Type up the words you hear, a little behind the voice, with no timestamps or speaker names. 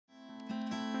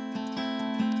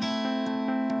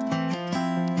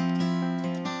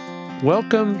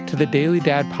Welcome to the Daily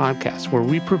Dad Podcast, where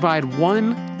we provide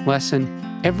one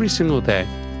lesson every single day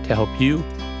to help you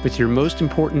with your most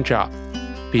important job,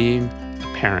 being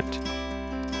a parent.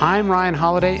 I'm Ryan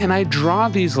Holiday, and I draw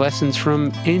these lessons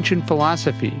from ancient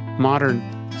philosophy, modern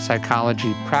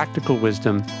psychology, practical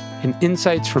wisdom, and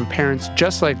insights from parents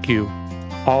just like you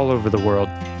all over the world.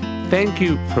 Thank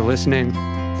you for listening,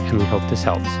 and we hope this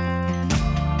helps.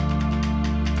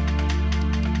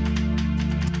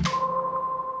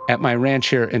 At my ranch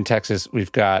here in Texas,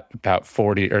 we've got about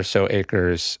 40 or so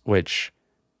acres, which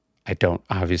I don't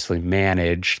obviously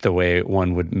manage the way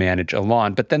one would manage a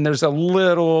lawn. But then there's a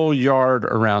little yard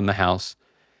around the house.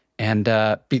 And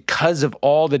because of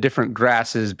all the different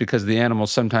grasses, because the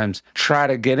animals sometimes try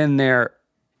to get in there,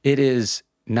 it is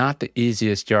not the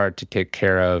easiest yard to take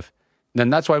care of.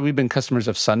 And that's why we've been customers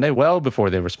of Sunday well before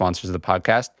they were sponsors of the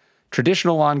podcast.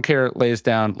 Traditional lawn care lays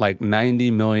down like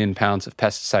 90 million pounds of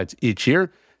pesticides each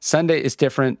year. Sunday is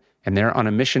different, and they're on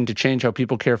a mission to change how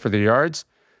people care for their yards.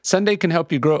 Sunday can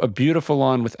help you grow a beautiful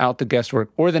lawn without the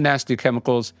guesswork or the nasty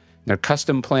chemicals. Their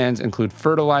custom plans include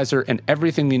fertilizer and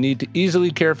everything you need to easily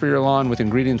care for your lawn with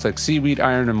ingredients like seaweed,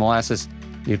 iron, and molasses.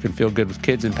 You can feel good with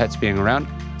kids and pets being around.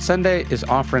 Sunday is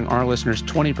offering our listeners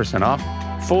 20% off.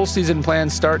 Full season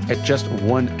plans start at just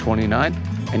 $129,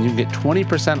 and you can get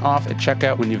 20% off at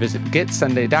checkout when you visit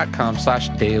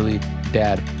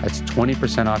getsunday.com/dailydad. That's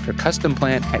 20% off your custom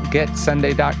plan at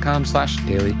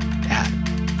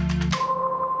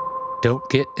getsunday.com/dailydad. Don't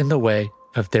get in the way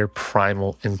of their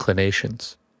primal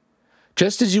inclinations.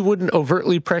 Just as you wouldn't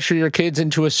overtly pressure your kids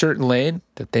into a certain lane,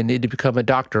 that they need to become a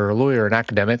doctor, a lawyer, an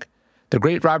academic, the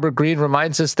great Robert Greene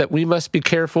reminds us that we must be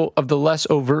careful of the less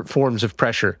overt forms of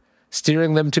pressure,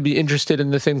 steering them to be interested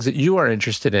in the things that you are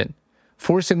interested in,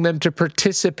 forcing them to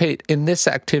participate in this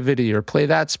activity or play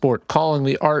that sport, calling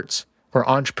the arts or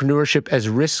entrepreneurship as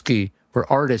risky, or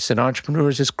artists and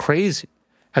entrepreneurs as crazy.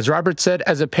 As Robert said,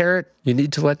 as a parent, you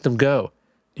need to let them go.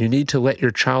 You need to let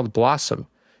your child blossom.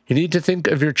 You need to think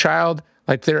of your child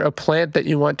like they're a plant that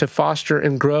you want to foster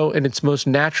and grow in its most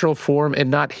natural form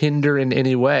and not hinder in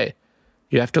any way.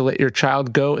 You have to let your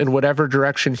child go in whatever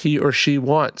direction he or she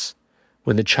wants.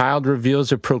 When the child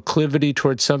reveals a proclivity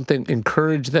towards something,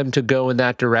 encourage them to go in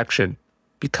that direction,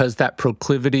 because that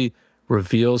proclivity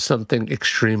reveals something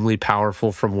extremely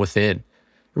powerful from within. It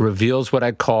reveals what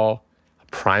I call a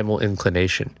primal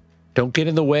inclination. Don't get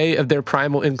in the way of their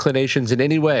primal inclinations in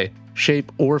any way, shape,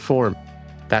 or form.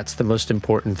 That's the most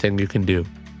important thing you can do.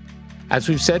 As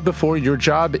we've said before, your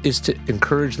job is to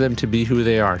encourage them to be who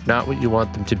they are, not what you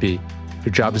want them to be.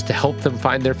 Your job is to help them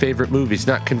find their favorite movies,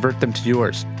 not convert them to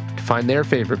yours. To find their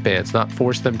favorite bands, not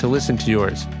force them to listen to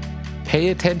yours.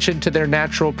 Pay attention to their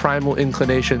natural primal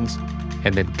inclinations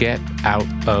and then get out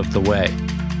of the way.